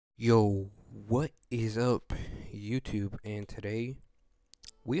Yo, what is up, YouTube? And today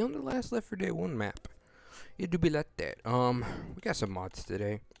we on the last Left 4 Dead 1 map. It do be like that. We got some mods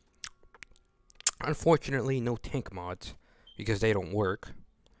today. Unfortunately, no tank mods because they don't work.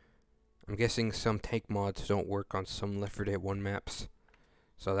 I'm guessing some tank mods don't work on some Left 4 Dead 1 maps,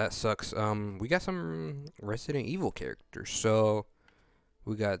 so that sucks. We got some Resident Evil characters. So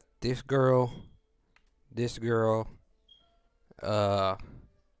we got this girl, uh,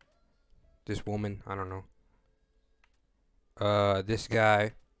 this woman. I don't know. This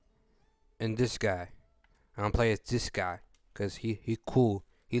guy and this guy. I'm gonna play as this guy because he cool.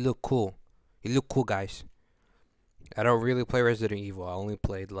 He look cool. He look cool, guys. I don't really play Resident Evil. I only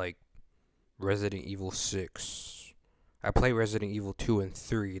played like Resident Evil 6. I play Resident Evil 2 and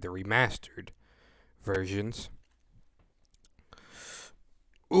 3, the remastered versions.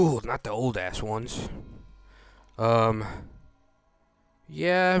 Ooh, not the old ass ones.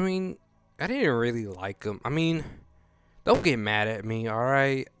 Yeah, I mean, I didn't really like them. I mean, don't get mad at me,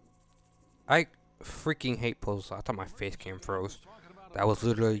 alright? I freaking hate puzzles. I thought my face cam froze. That was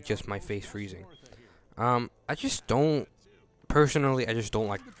literally just my face freezing. I just don't, personally, I just don't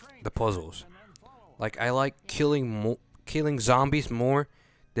like the puzzles. Like, I like killing zombies more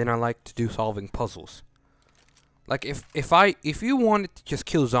than I like to do solving puzzles. Like, if you wanted to just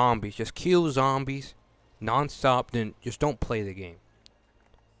kill zombies non-stop, then just don't play the game.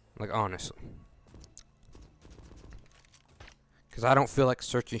 Like, honestly. Because I don't feel like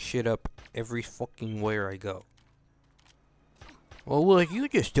searching shit up every fucking where I go. Well, you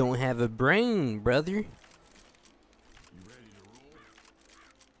just don't have a brain, brother.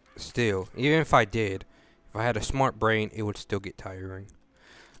 Still, even if I did, if I had a smart brain, it would still get tiring.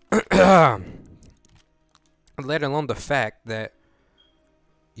 Let alone the fact that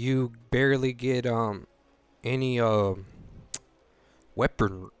you barely get any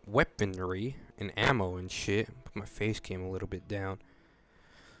weaponry and ammo and shit. My face came a little bit down.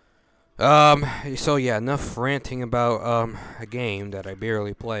 So yeah, enough ranting about a game that I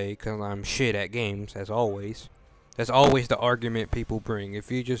barely play because I'm shit at games, as always. That's always the argument people bring.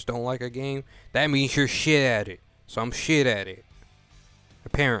 If you just don't like a game, that means you're shit at it. So I'm shit at it.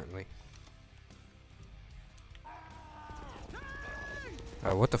 Apparently.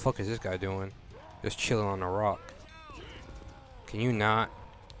 What the fuck is this guy doing? Just chilling on a rock. Can you not?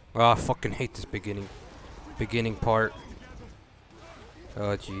 Oh, I fucking hate this beginning part.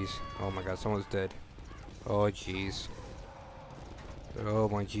 Oh jeez. Oh my god, someone's dead. Oh jeez. Oh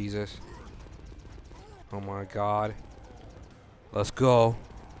my Jesus. Oh my god. Let's go.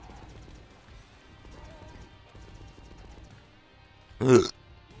 Let's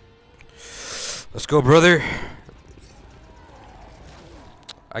go, brother.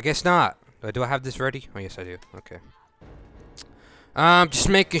 I guess not. Do I have this ready? Oh yes I do. Okay. Just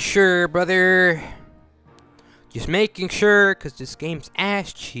making sure, brother. Just making sure, cause this game's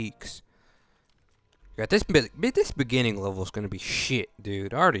ass cheeks. Yeah, this beginning level is gonna be shit,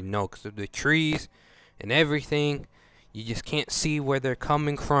 dude. I already know, cause of the trees and everything. You just can't see where they're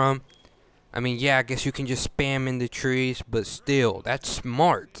coming from. I mean, yeah, I guess you can just spam in the trees, but still, that's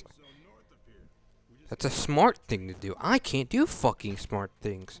smart. That's a smart thing to do. I can't do fucking smart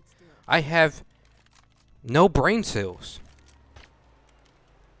things. I have no brain cells.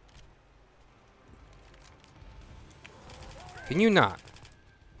 Can you not?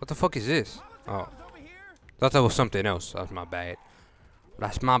 What the fuck is this? Oh. Thought that was something else. That's my bad.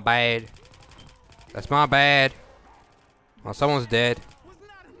 That's my bad. That's my bad. Oh, someone's dead.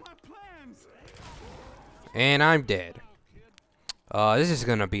 And I'm dead. This is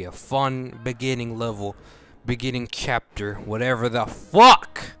gonna be a fun beginning level. Beginning chapter. Whatever the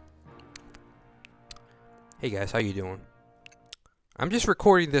fuck! Hey guys, how you doing? I'm just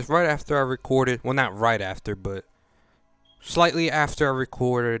recording this right after I recorded. Well, not right after, but slightly after I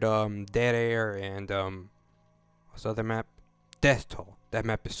recorded Dead Air and what's the other map? Death Toll. That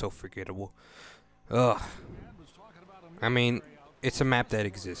map is so forgettable. Ugh. I mean, it's a map that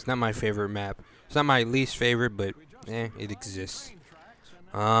exists. Not my favorite map. It's not my least favorite, but it exists.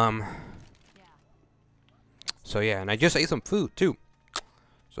 So yeah, and I just ate some food too.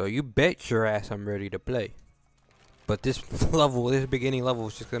 So you bet your ass I'm ready to play. But this beginning level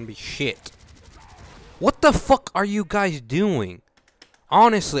is just gonna be shit. What the fuck are you guys doing?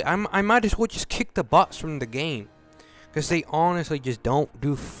 Honestly, I might as well just kick the bots from the game. Because they honestly just don't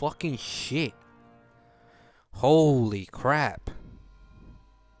do fucking shit. Holy crap.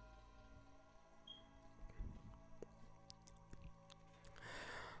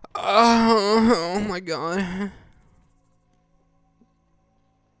 Oh my god.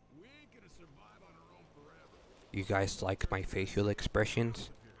 You guys like my facial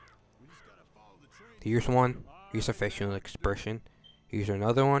expressions? Here's one. Here's a facial expression. Here's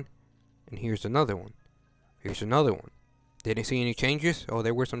another one. And here's another one. Here's another one. Didn't see any changes? Oh,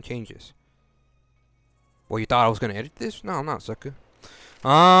 there were some changes. Well, you thought I was gonna edit this? No, I'm not, sucker.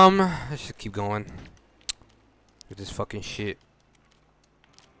 Let's just keep going with this fucking shit.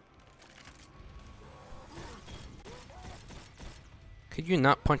 Could you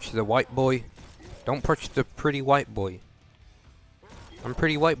not punch the white boy? Don't punch the pretty white boy. I'm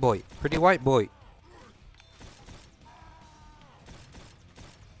pretty white boy. Pretty white boy.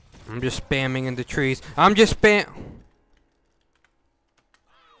 I'm just spamming in the trees. I'm just Well,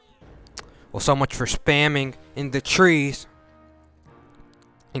 so much for spamming in the trees.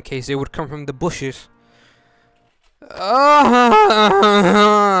 In case they would come from the bushes. Sorry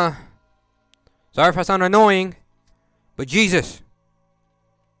if I sound annoying. But Jesus.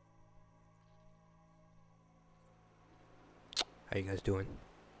 How you guys doing?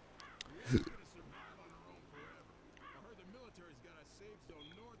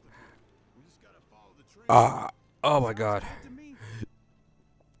 Oh my god.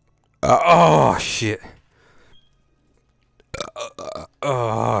 Oh shit.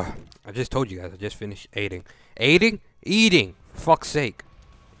 I just told you guys, I just finished eating. Eating! For fuck's sake.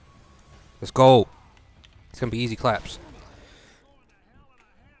 Let's go. It's gonna be easy claps.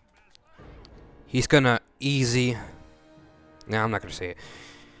 He's gonna easy. Nah, I'm not gonna say it.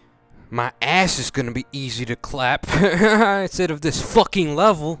 My ass is gonna be easy to clap instead of this fucking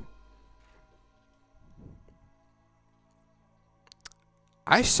level.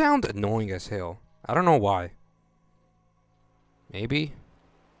 I sound annoying as hell. I don't know why. Maybe.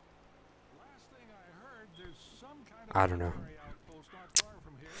 I don't know.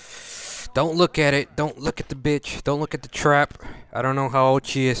 Don't look at it. Don't look at the bitch. Don't look at the trap. I don't know how old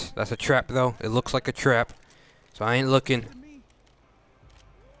she is. That's a trap though. It looks like a trap. So I ain't looking.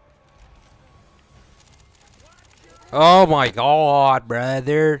 Oh my god,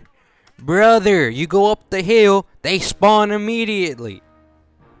 brother. Brother, you go up the hill, they spawn immediately.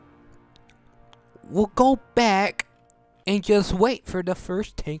 We'll go back and just wait for the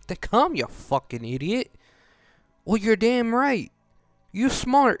first tank to come, you fucking idiot. Well, you're damn right. You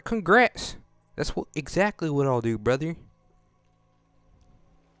smart. Congrats. That's exactly what I'll do, brother.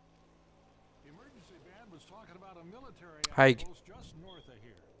 Hi.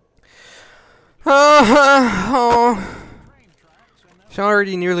 It's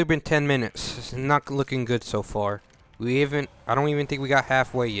already nearly been 10 minutes. It's not looking good so far. I don't even think we got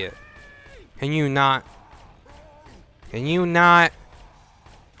halfway yet. Can you not? Can you not?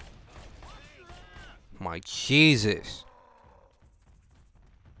 My Jesus.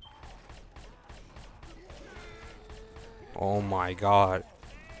 Oh my God.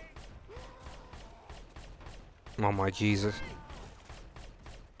 Oh my Jesus.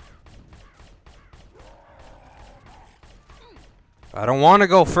 I don't want to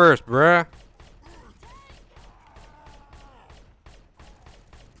go first, bruh.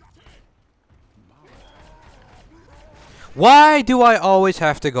 Why do I always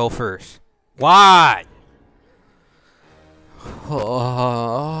have to go first? Why?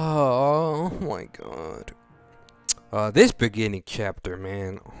 Oh my God. This beginning chapter,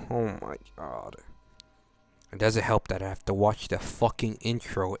 man. Oh my God. It doesn't help that I have to watch the fucking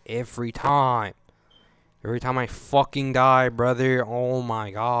intro every time. Every time I fucking die, brother. Oh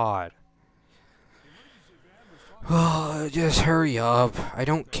my God. Just hurry up. I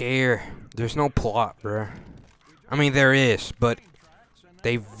don't care. There's no plot, bruh. I mean, there is, but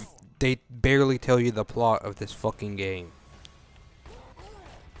they barely tell you the plot of this fucking game.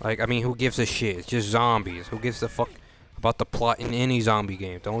 Like, I mean, who gives a shit? It's just zombies. Who gives a fuck about the plot in any zombie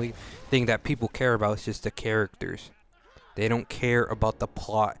game? The only thing that people care about is just the characters. They don't care about the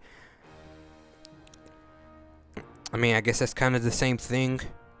plot. I mean, I guess that's kind of the same thing.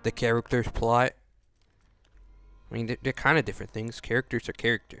 The characters' plot. I mean, they're kind of different things. Characters are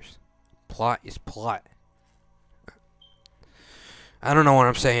characters. Plot is plot. I don't know what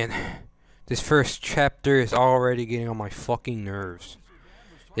I'm saying. This first chapter is already getting on my fucking nerves.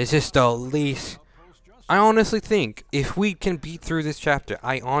 This is the least... I honestly think if we can beat through this chapter,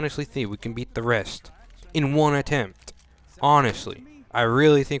 I honestly think we can beat the rest in one attempt. Honestly. I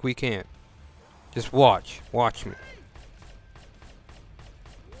really think we can. Just watch. Watch me.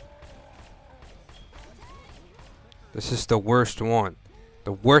 This is the worst one.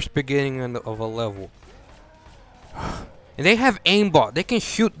 The worst beginning of a level. And they have aimbot. They can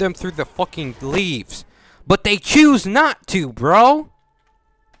shoot them through the fucking leaves. But they choose not to, bro.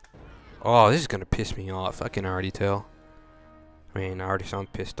 Oh, this is gonna piss me off. I can already tell. I mean, I already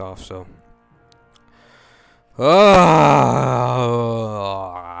sound pissed off, so. Oh.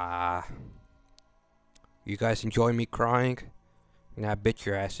 You guys enjoy me crying? And I bet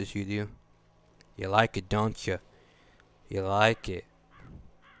your asses you do. You like it, don't you? You like it.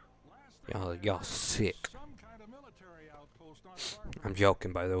 Y'all sick. I'm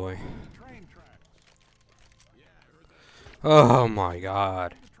joking, by the way. Oh my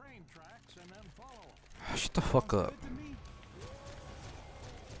god. Shut the fuck up.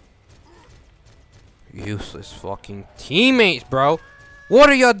 Useless fucking teammates, bro. What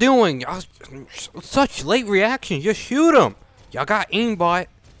are y'all doing? Such late reaction. Just shoot him. Y'all got aimbot.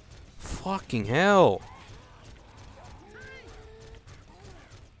 Fucking hell.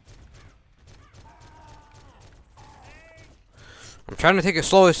 I'm trying to take it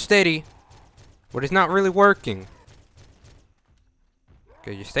slow and steady, but it's not really working.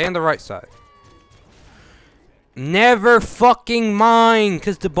 Okay, you stay on the right side. Never fucking mind,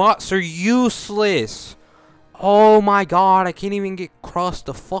 because the bots are useless. Oh my god, I can't even get across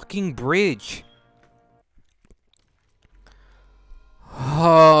the fucking bridge.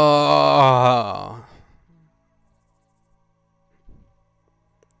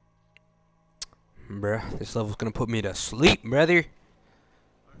 Bruh, this level's gonna put me to sleep, brother.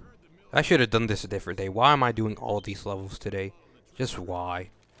 I should have done this a different day. Why am I doing all these levels today? Just why?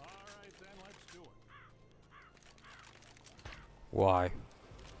 Why?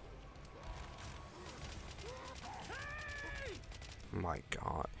 My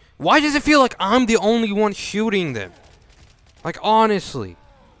god. Why does it feel like I'm the only one shooting them? Like, honestly.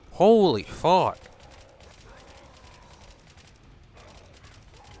 Holy fuck.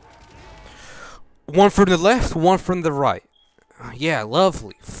 One from the left, one from the right. Yeah,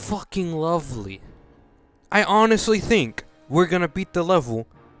 lovely. Fucking lovely. I honestly think we're gonna beat the level,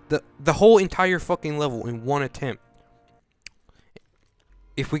 the whole entire fucking level in one attempt.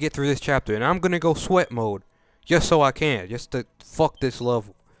 If we get through this chapter. And I'm gonna go sweat mode. Just so I can. Just to fuck this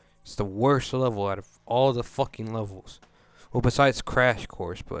level. It's the worst level out of all the fucking levels. Well, besides Crash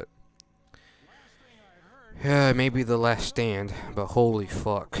Course, but... yeah, maybe The Last Stand. But holy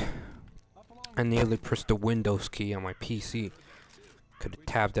fuck. I nearly pressed the Windows key on my PC. Could have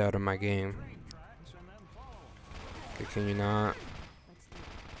tapped out of my game. Okay, can you not?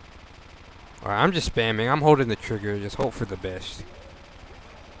 Alright, I'm just spamming. I'm holding the trigger. Just hope for the best.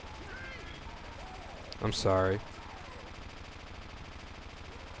 I'm sorry.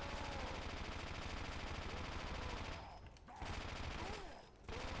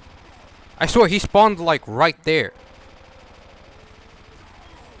 I swear he spawned like right there.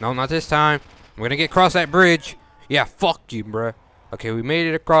 No, not this time. I'm gonna get across that bridge. Yeah, fuck you, bruh. Okay, we made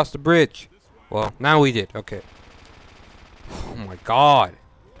it across the bridge. Well, now we did. Okay. Oh my god.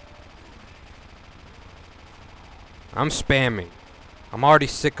 I'm spamming. I'm already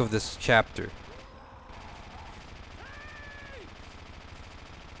sick of this chapter.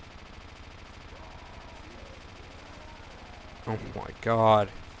 Oh my god.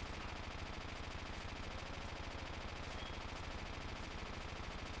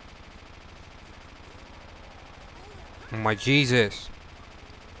 Oh my Jesus.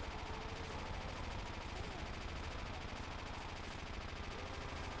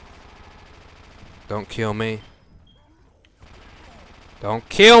 Don't kill me. Don't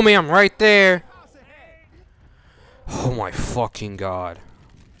kill me, I'm right there. Oh my fucking god.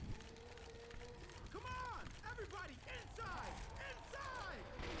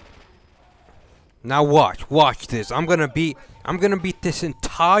 Now watch this. I'm gonna beat this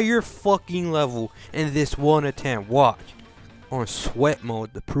entire fucking level in this one attempt. Watch. On sweat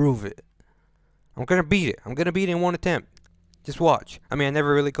mode to prove it. I'm gonna beat it. I'm gonna beat it in one attempt. Just watch. I mean, I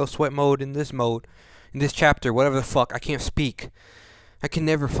never really go sweat mode, in this chapter, whatever the fuck. I can't speak. I can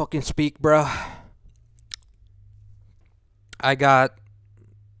never fucking speak, bruh. I got,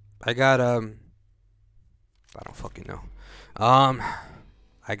 I don't fucking know.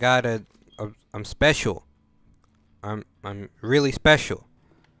 I got I'm special. I'm really special.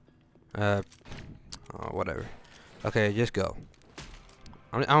 Oh, whatever. Okay, just go.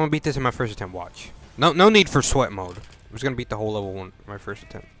 I'm gonna beat this in my first attempt. Watch. No need for sweat mode. I'm just gonna beat the whole level in my first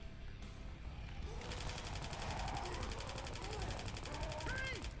attempt.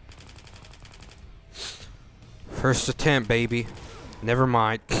 First attempt, baby. Never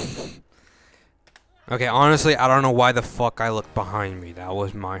mind. Okay, honestly, I don't know why the fuck I looked behind me. That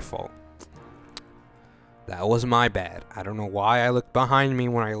was my fault. That was my bad. I don't know why I looked behind me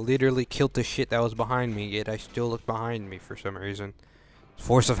when I literally killed the shit that was behind me, yet I still looked behind me for some reason.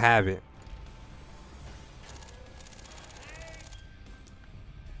 Force of habit.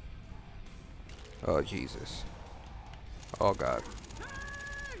 Oh, Jesus. Oh, God.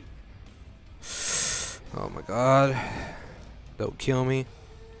 Oh, my God. Don't kill me.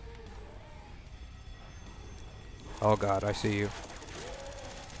 Oh god, I see you.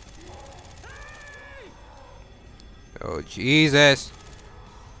 Oh Jesus.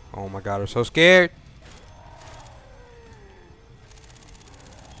 Oh my god, I'm so scared.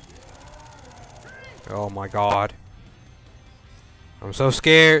 Oh my god. I'm so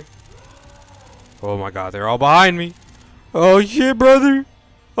scared. Oh my god, they're all behind me. Oh shit, brother.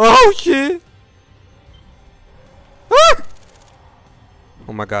 Oh shit. Ah!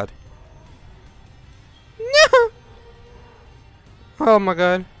 Oh my god. No. Oh my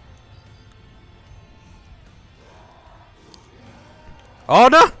god. Oh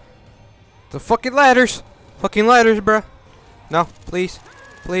no. The fucking ladders. Fucking ladders, bruh. No, please.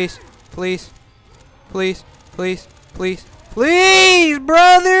 Please. Please. Please. Please. Please. Please,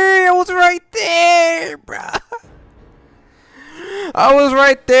 brother. I was right there, bruh. I was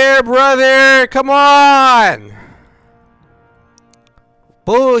right there, brother. Come on.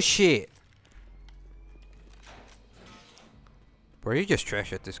 Bullshit. Bro, you're just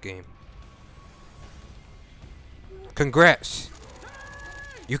trash at this game. Congrats.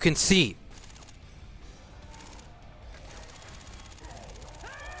 You can see.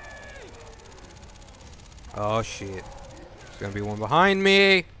 Oh shit. There's gonna be one behind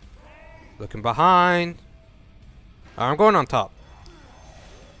me. Looking behind. I'm going on top.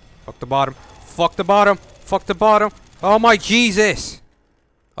 Fuck the bottom. Fuck the bottom. Fuck the bottom. Oh my Jesus.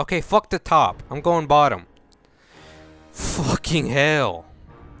 Okay, fuck the top. I'm going bottom. Fucking hell.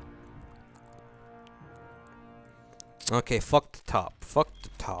 Okay, fuck the top. Fuck the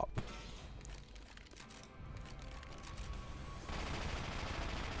top.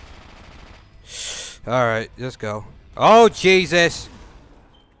 Alright, let's go. Oh Jesus.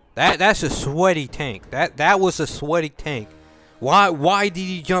 That's a sweaty tank. That was a sweaty tank. Why did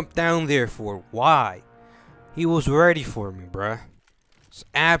he jump down there for? Why? He was ready for me, bruh. He's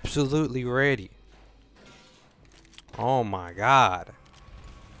absolutely ready. Oh my god.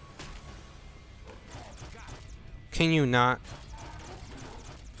 Can you not?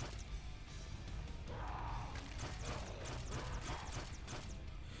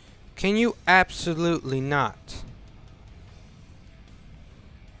 Can you absolutely not?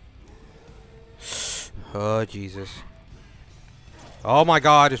 Oh Jesus. Oh my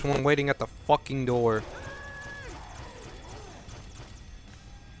god, there's one waiting at the fucking door.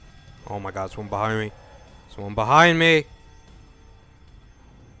 Oh my god, there's one behind me. There's one behind me.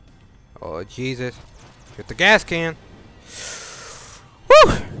 Oh Jesus. Get the gas can.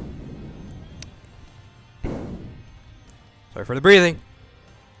 Woo! Sorry for the breathing.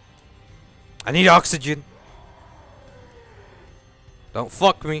 I need oxygen. Don't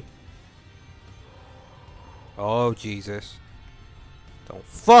fuck me. Oh Jesus. Don't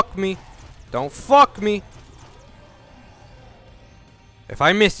fuck me. Don't fuck me. If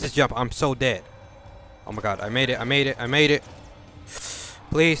I miss this jump, I'm so dead. Oh my god, I made it. I made it. I made it.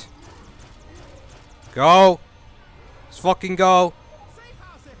 Please. Go. Let's fucking go.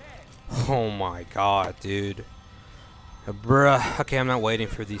 Oh my god, dude. Bruh. Okay, I'm not waiting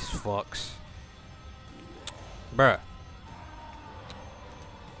for these fucks. Bruh.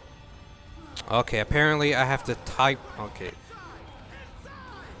 Okay, apparently I have to type. Okay.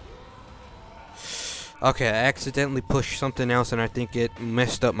 Okay, I accidentally pushed something else and I think it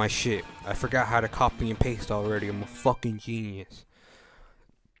messed up my shit. I forgot how to copy and paste already. I'm a fucking genius.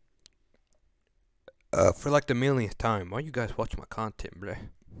 For like the millionth time. Why you guys watch my content, bruh?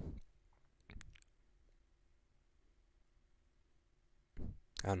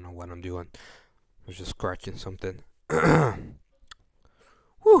 I don't know what I'm doing. I was just scratching something.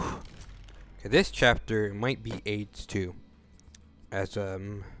 Whew. Okay, this chapter might be AIDS too. As a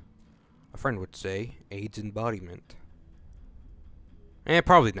friend would say, AIDS embodiment.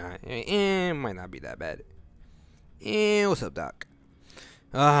 Probably not. It might not be that bad. What's up, Doc?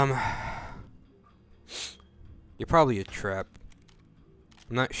 You're probably a trap.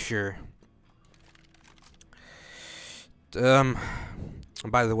 I'm not sure.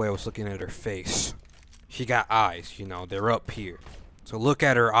 By the way, I was looking at her face. She got eyes, you know, they're up here. So look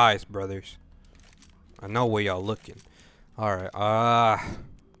at her eyes, brothers. I know where y'all looking. Alright,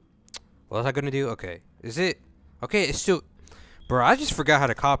 what was I gonna do? Okay. Is it? Okay, it's still... Bro, I just forgot how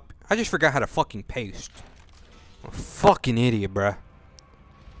to copy. I just forgot how to fucking paste. I'm a fucking idiot, bruh.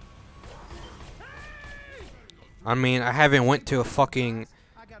 I mean, I haven't went to a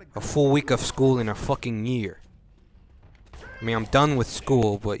full week of school in a fucking year. I mean, I'm done with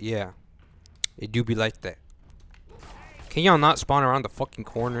school, but yeah. It do be like that. Can y'all not spawn around the fucking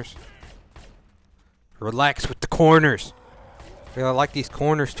corners? Relax with the corners. I like these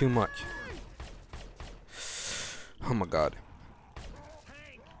corners too much. Oh my god.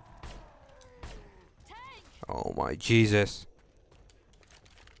 Oh my Jesus.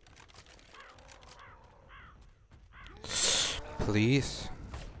 Please.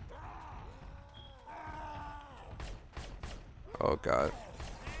 Oh God.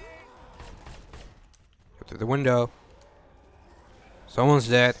 Go through the window. Someone's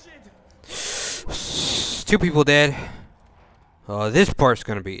dead. 2 people dead. This part's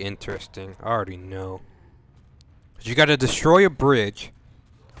gonna be interesting. I already know. 'Cause you gotta destroy a bridge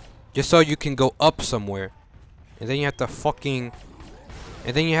just so you can go up somewhere. And then you have to fucking...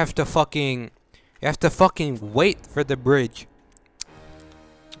 And then you have to fucking wait for the bridge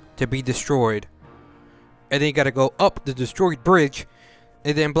to be destroyed. And then you gotta go up the destroyed bridge.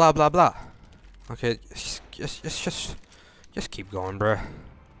 And then blah blah blah. Okay, just keep going, bruh.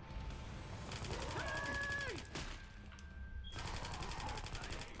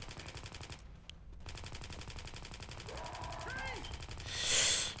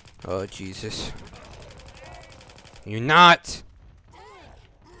 Oh Jesus. You're not.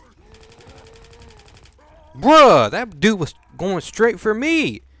 Bruh, that dude was going straight for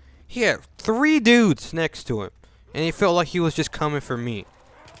me. He had 3 dudes next to him. And he felt like he was just coming for me.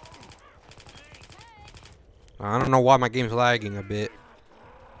 I don't know why my game's lagging a bit.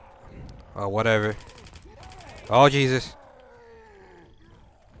 Oh, whatever. Oh, Jesus.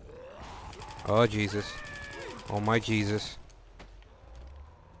 Oh, Jesus. Oh, my Jesus.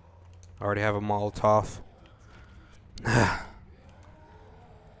 I already have a Molotov.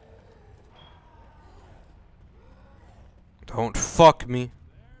 Don't fuck me.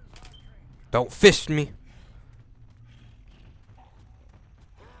 Don't fist me.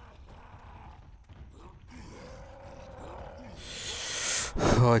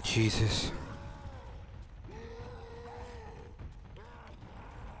 Oh, Jesus.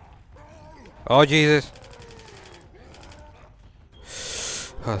 Oh, Jesus.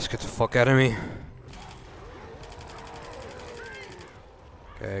 Oh, let's get the fuck out of me.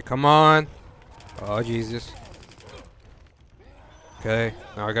 Okay, come on. Oh, Jesus. Okay,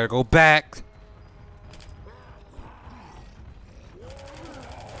 now I gotta go back.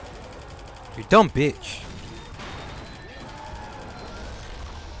 You dumb bitch.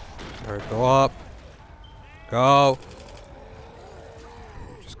 Alright, go up. Go.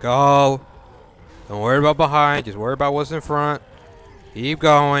 Just go. Don't worry about behind. Just worry about what's in front. Keep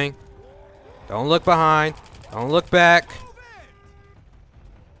going. Don't look behind. Don't look back.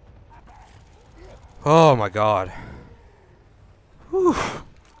 Oh my God. Whew.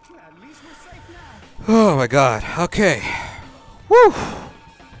 Oh my God. Okay. Woo.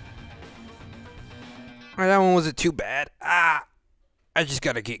 Alright, that one wasn't too bad. I just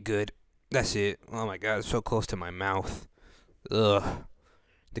gotta get good. That's it. Oh my God, it's so close to my mouth. Ugh.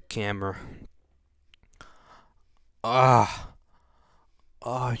 The camera. Oh,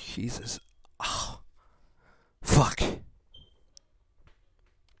 Jesus. Oh. Fuck.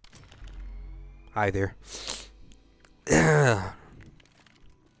 Hi there.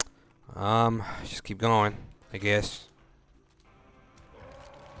 Just keep going, I guess.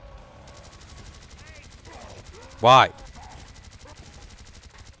 Why?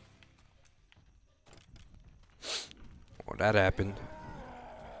 Well, that happened.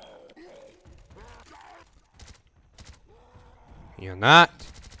 You're not.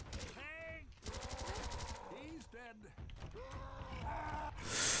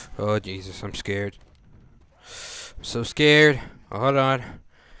 Oh, Jesus, I'm scared. I'm so scared. Oh, hold on.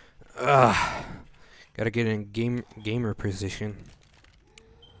 Gotta get in gamer position.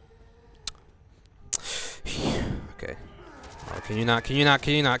 Okay. Oh, can you not? Can you not?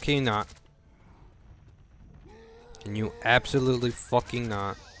 Can you not? Can you not? Can you absolutely fucking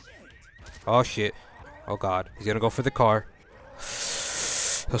not? Oh, shit. Oh, God. He's gonna go for the car.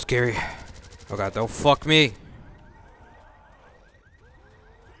 So scary. Oh, God. Don't fuck me.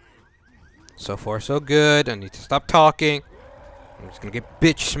 So far, so good. I need to stop talking. I'm just gonna get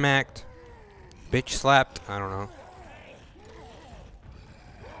bitch smacked. Bitch slapped. I don't know.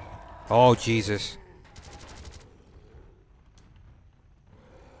 Oh, Jesus.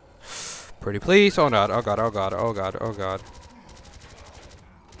 Pretty please. Oh, no. Oh, God. Oh, God. Oh, God. Oh, God.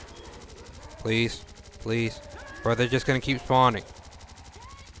 Please. Please. Bro, they're just gonna keep spawning.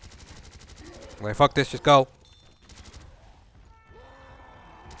 Wait, fuck this. Just go.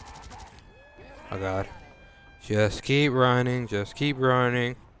 Oh, God. Just keep running. Just keep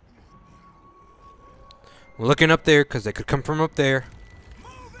running. I'm looking up there because they could come from up there.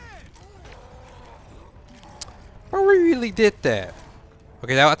 Oh, we really did that.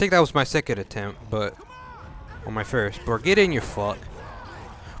 Okay, I think that was my second attempt, but... Or my first. Bro, get in your fuck.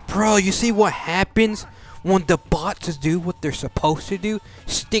 Bro, you see what happens when the bots do what they're supposed to do?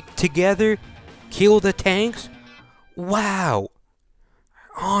 Stick together? Kill the tanks? Wow.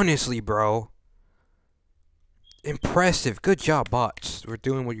 Honestly, bro. Impressive. Good job, bots. We're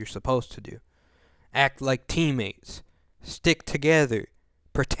doing what you're supposed to do. Act like teammates. Stick together.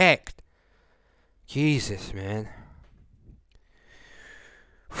 Protect. Jesus, man.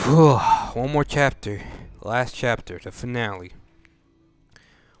 Whew. One more chapter. Last chapter. The finale.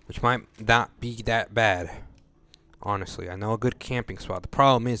 Which might not be that bad. Honestly, I know a good camping spot. The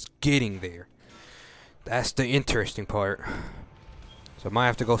problem is getting there. That's the interesting part. So I might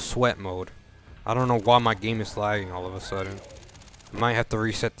have to go sweat mode. I don't know why my game is lagging all of a sudden. I might have to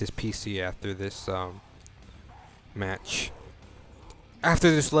reset this PC after this match. After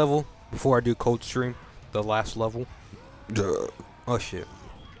this level, before I do Coldstream, the last level. Oh shit.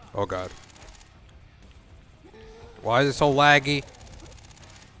 Oh god. Why is it so laggy?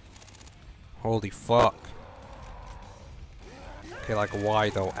 Holy fuck. Okay, like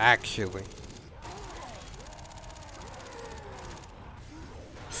why though, actually?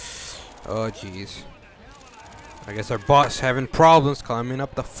 Oh jeez. I guess our bot's having problems climbing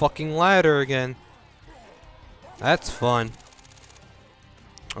up the fucking ladder again. That's fun.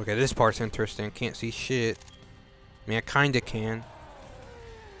 Okay, this part's interesting. Can't see shit. I mean, I kinda can.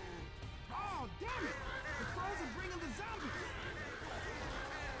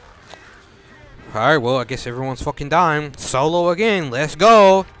 Alright, well, I guess everyone's fucking dying. Solo again. Let's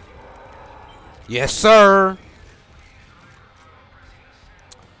go. Yes, sir.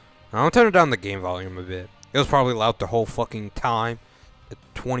 I'll turn down the game volume a bit. It was probably loud the whole fucking time. The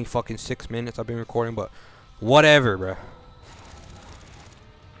 20 fucking 6 minutes I've been recording, but whatever, bruh.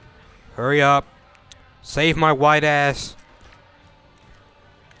 Hurry up. Save my white ass.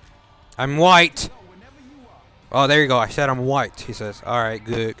 I'm white. Oh, there you go. I said I'm white. He says, alright,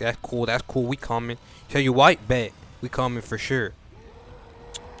 good. That's cool. That's cool. We coming. You say you white? Bet. We coming for sure.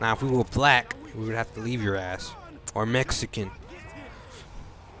 Now, if we were black, we would have to leave your ass. Or Mexican.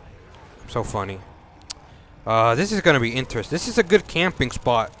 So funny. This is going to be interesting. This is a good camping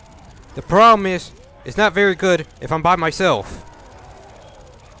spot. The problem is, it's not very good if I'm by myself.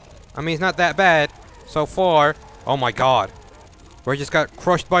 I mean, it's not that bad so far. Oh my god. Where I just got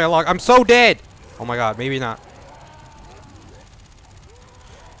crushed by a log. I'm so dead. Oh my god, maybe not.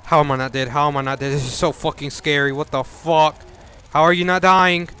 How am I not dead? How am I not dead? This is so fucking scary. What the fuck? How are you not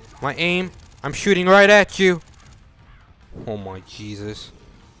dying? My aim? I'm shooting right at you. Oh my Jesus.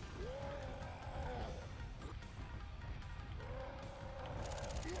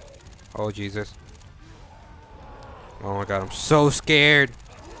 Oh Jesus. Oh my god, I'm so scared.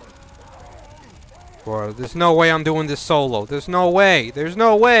 Bro, there's no way I'm doing this solo. There's no way. There's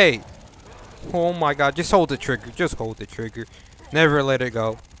no way. Oh my god, just hold the trigger. Just hold the trigger. Never let it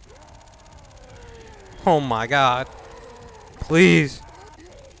go. Oh my god. Please.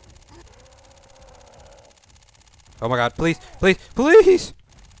 Oh my god, please, please, please.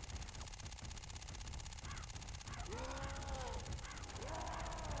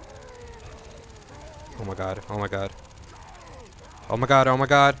 Oh my god, oh my god. Oh my god, oh my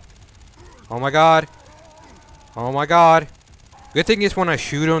god. Oh my god. Oh my god. Good thing is when I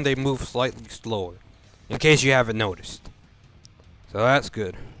shoot them, they move slightly slower. In case you haven't noticed. So that's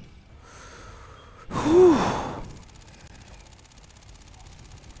good. Whew.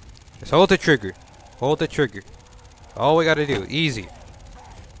 Just hold the trigger. Hold the trigger. All we gotta do. Easy.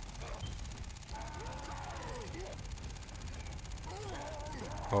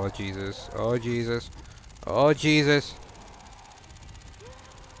 Oh Jesus. Oh Jesus. Oh Jesus.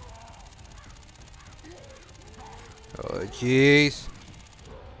 Oh jeez.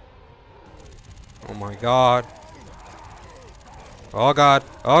 Oh my god. Oh god.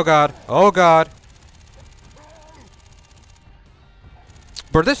 Oh god. Oh god.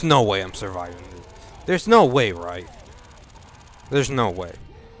 Bro, there's no way I'm surviving this. There's no way, right? There's no way.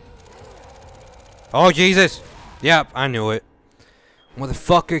 Oh Jesus. Yep, I knew it.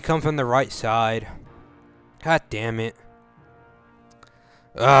 Motherfucker, come from the right side. God damn it.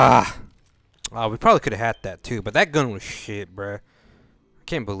 Ah. Oh, we probably could have had that too, but that gun was shit, bruh. I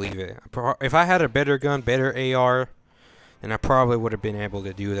can't believe it. If I had a better gun, better AR, then I probably would have been able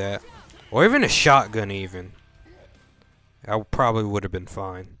to do that. Or even a shotgun even. I probably would have been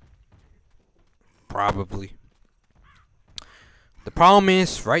fine. Probably. The problem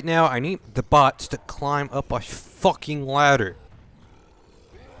is, right now, I need the bots to climb up a fucking ladder.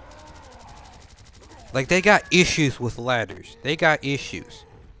 Like, they got issues with ladders. They got issues.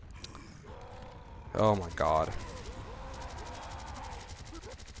 Oh my god.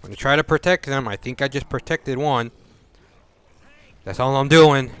 I'm gonna try to protect them. I think I just protected one. That's all I'm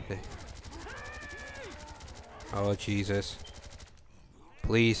doing. Oh Jesus.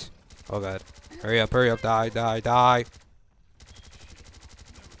 Please. Oh god. Hurry up, hurry up, die, die, die.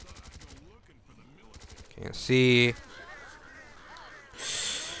 Can't see.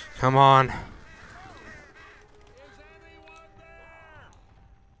 Come on.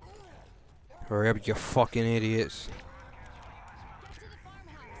 Hurry up, you fucking idiots.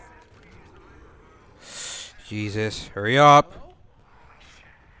 Jesus, hurry up.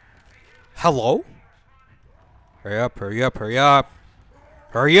 Hello? Hurry up, hurry up, hurry up.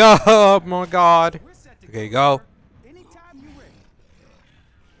 Hurry up, oh my god. Okay, go.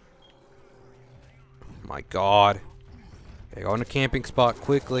 My god. Okay, go in the camping spot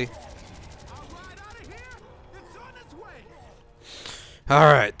quickly.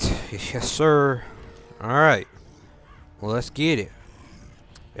 Alright. Yes, sir. Alright. Well, let's get it.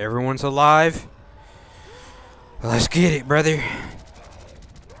 Everyone's alive. Let's get it, brother.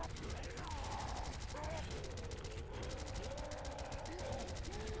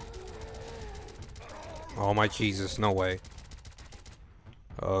 Oh my Jesus, no way.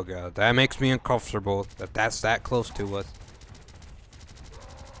 Oh god, that makes me uncomfortable that that's that close to us.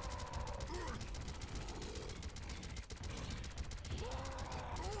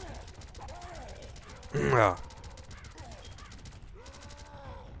 Oh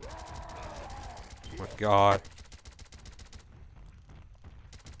my god.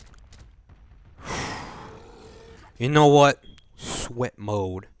 You know what? Sweat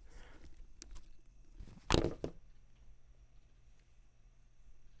mode.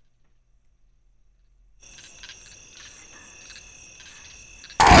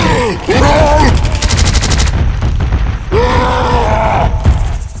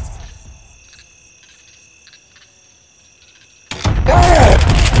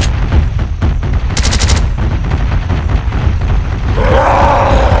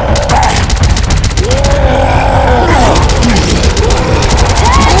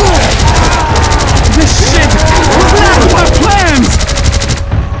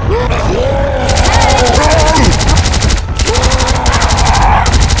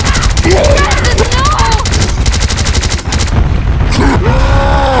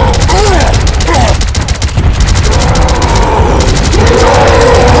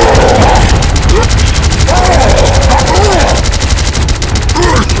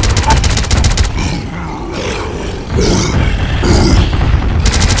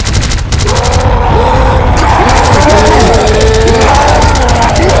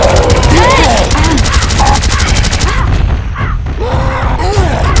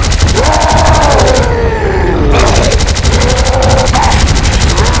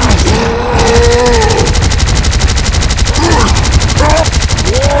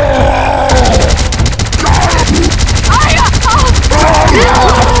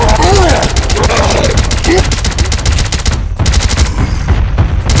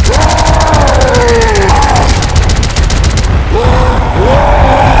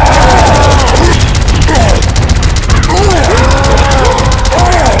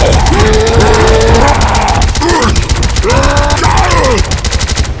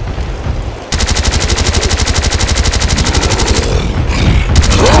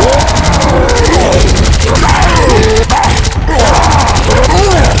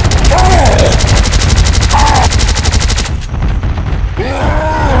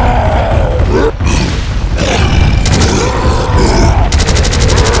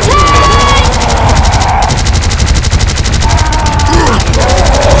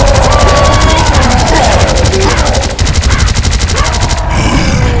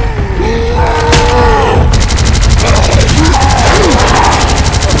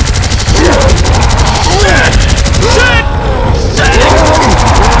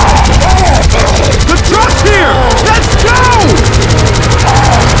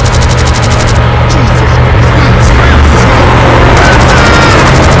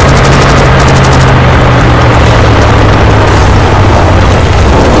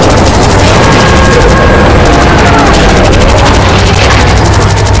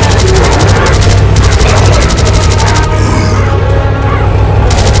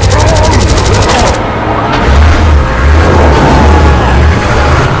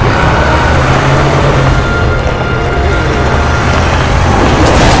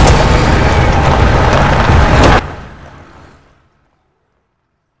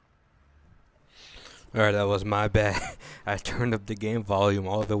 Alright, that was my bad. I turned up the game volume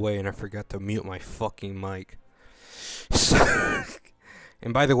all the way and I forgot to mute my fucking mic. So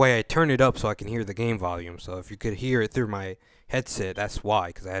and by the way, I turned it up so I can hear the game volume. So if you could hear it through my headset, that's why,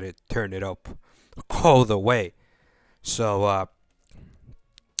 because I had to turn it up all the way. So,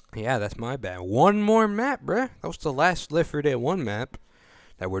 yeah, that's my bad. One more map, bruh. That was the last Left 4 Dead 1 map.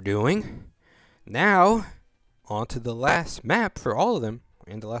 that we're doing. Now, on to the last map for all of them.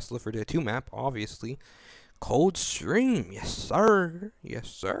 And the last Left 4 Dead 2 map, obviously. Coldstream. Yes, sir. Yes,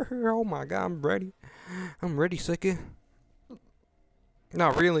 sir. Oh my god, I'm ready. I'm ready, Sickie.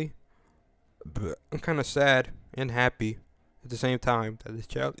 Not really. But I'm kind of sad and happy at the same time that this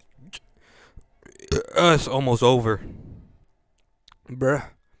challenge it's almost over. Bruh.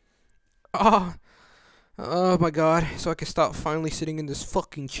 Ah. Oh my god. So I can stop finally sitting in this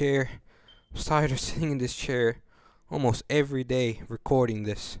fucking chair. I'm tired of sitting in this chair almost every day recording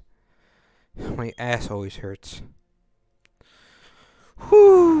this. My ass always hurts.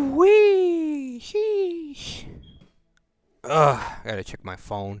 Whoo wee. Sheesh. Ugh. I gotta check my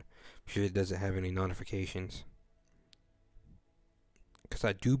phone. I'm sure it doesn't have any notifications. Because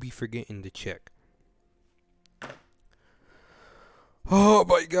I do be forgetting to check. Oh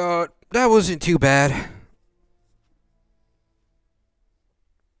my god. That wasn't too bad.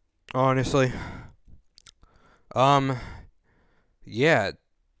 Honestly. Yeah.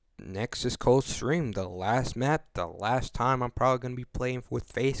 Next is Coldstream, the last map, the last time I'm probably gonna be playing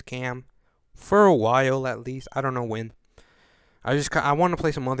with Facecam for a while at least. I don't know when. I want to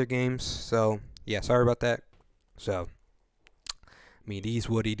play some other games, so yeah, sorry about that. So, I mean, it is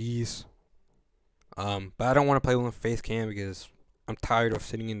what it is. But I don't want to play with Facecam because I'm tired of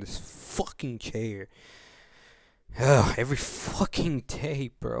sitting in this fucking chair. Ugh, every fucking day,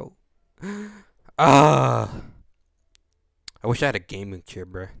 bro. Ah. I wish I had a gaming chair,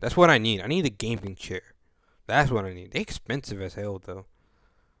 bro. That's what I need. I need a gaming chair. That's what I need. They're expensive as hell, though.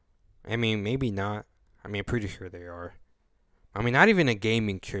 I mean, maybe not. I mean, I'm pretty sure they are. I mean, not even a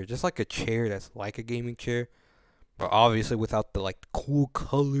gaming chair. Just like a chair that's like a gaming chair. But obviously without the, like, cool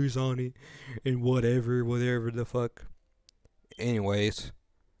colors on it. And whatever the fuck. Anyways.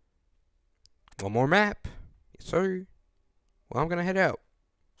 One more map. Yes, sir. Well, I'm gonna head out.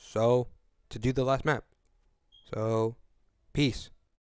 So, to do the last map. So, peace.